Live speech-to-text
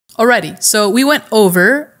Alrighty, so we went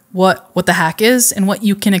over what the hack is and what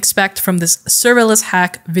you can expect from this serverless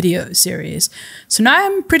hack video series. So now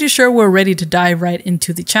I'm pretty sure we're ready to dive right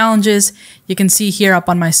into the challenges. You can see here up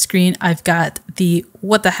on my screen, I've got the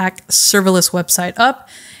What the Hack serverless website up,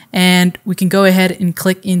 and we can go ahead and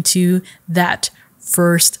click into that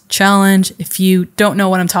first challenge. If you don't know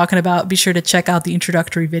what I'm talking about, be sure to check out the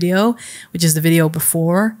introductory video, which is the video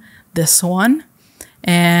before this one.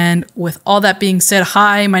 And with all that being said,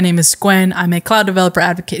 hi, my name is Gwyn. I'm a cloud developer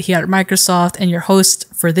advocate here at Microsoft and your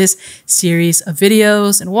host for this series of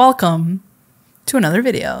videos, and welcome to another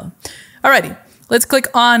video. Alrighty, let's click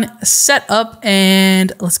on setup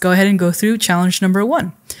and let's go ahead and go through challenge number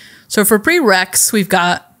 1. So for prereqs, we've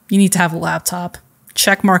got, you need to have a laptop,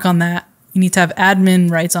 check mark on that. You need to have admin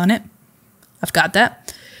rights on it. I've got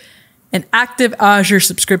that. An active Azure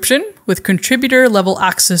subscription with contributor level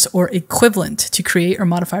access or equivalent to create or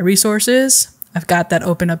modify resources. I've got that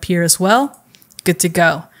open up here as well. Good to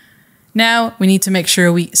go. Now we need to make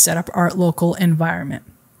sure we set up our local environment.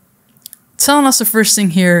 It's telling us the first thing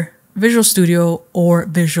here, Visual Studio or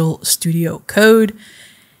Visual Studio Code.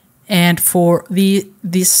 And for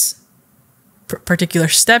this particular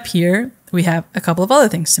step here, we have a couple of other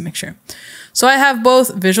things to make sure. So I have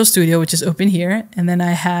both Visual Studio, which is open here, and then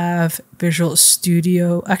I have Visual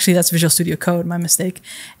Studio, actually that's Visual Studio Code, my mistake,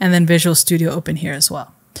 and then Visual Studio open here as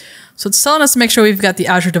well. So it's telling us to make sure we've got the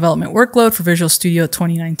Azure development workload for Visual Studio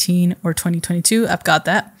 2019 or 2022. I've got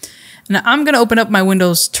that. And I'm going to open up my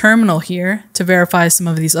Windows terminal here to verify some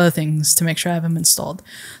of these other things to make sure I have them installed.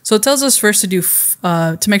 So it tells us first to do,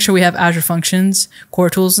 to make sure we have Azure Functions core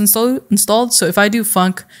tools installed. So if I do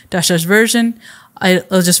func -- version,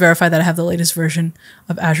 I'll just verify that I have the latest version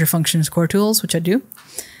of Azure Functions core tools, which I do.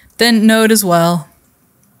 Then Node as well.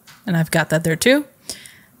 And I've got that there too.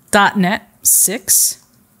 .NET 6.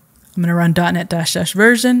 I'm going to run .NET --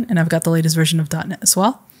 version, and I've got the latest version of .NET as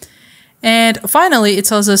well. And finally, it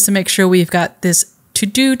tells us to make sure we've got this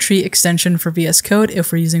to-do tree extension for VS Code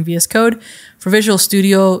if we're using VS Code. For Visual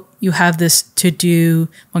Studio, you have this to-do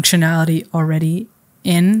functionality already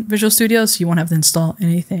in Visual Studio, so you won't have to install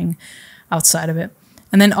anything outside of it.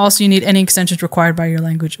 And then also you need any extensions required by your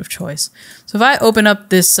language of choice. So if I open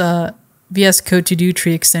up this VS Code to-do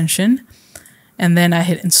tree extension, and then I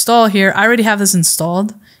hit install here, I already have this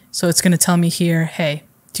installed. So it's going to tell me here, hey,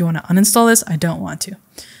 do you want to uninstall this? I don't want to.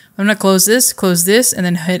 I'm going to close this, and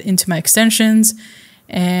then hit into my extensions.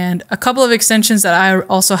 And a couple of extensions that I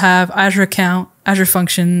also have, Azure Account, Azure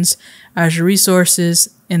Functions, Azure Resources,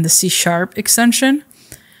 and the C# extension.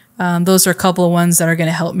 Those are a couple of ones that are going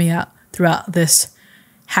to help me out throughout this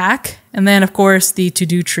hack. And then, of course, the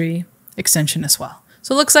to-do tree extension as well.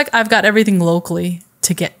 So it looks like I've got everything locally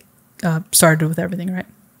to get started with everything, right?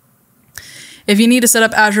 If you need to set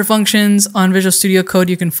up Azure Functions on Visual Studio Code,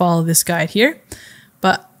 you can follow this guide here.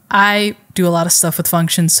 But I do a lot of stuff with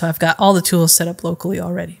functions, so I've got all the tools set up locally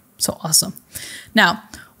already. So awesome. Now,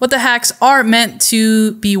 what the hacks are meant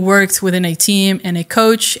to be worked within a team and a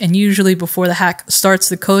coach, and usually before the hack starts,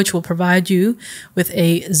 the coach will provide you with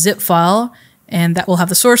a zip file, and that will have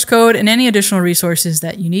the source code and any additional resources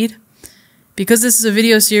that you need. Because this is a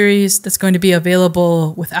video series that's going to be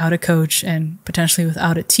available without a coach and potentially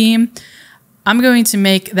without a team, I'm going to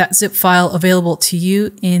make that zip file available to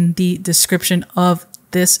you in the description of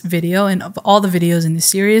this video and of all the videos in this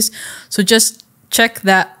series. So just check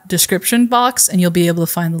that description box and you'll be able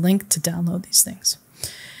to find the link to download these things.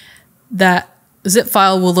 That zip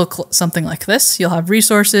file will look something like this. You'll have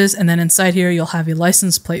resources, and then inside here you'll have a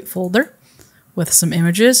license plate folder with some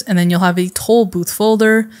images, and then you'll have a toll booth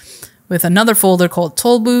folder with another folder called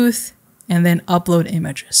toll booth, and then upload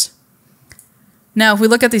images. Now, if we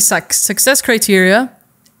look at the success criteria,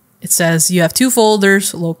 it says you have 2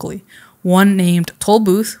 folders locally. One named toll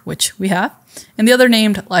booth, which we have, and the other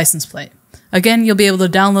named license plate. Again, you'll be able to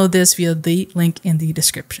download this via the link in the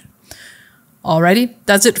description. Alrighty,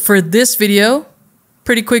 that's it for this video.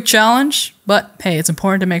 Pretty quick challenge, but hey, it's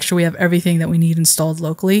important to make sure we have everything that we need installed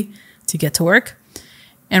locally to get to work.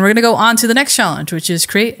 And we're going to go on to the next challenge, which is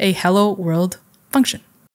create a hello world function.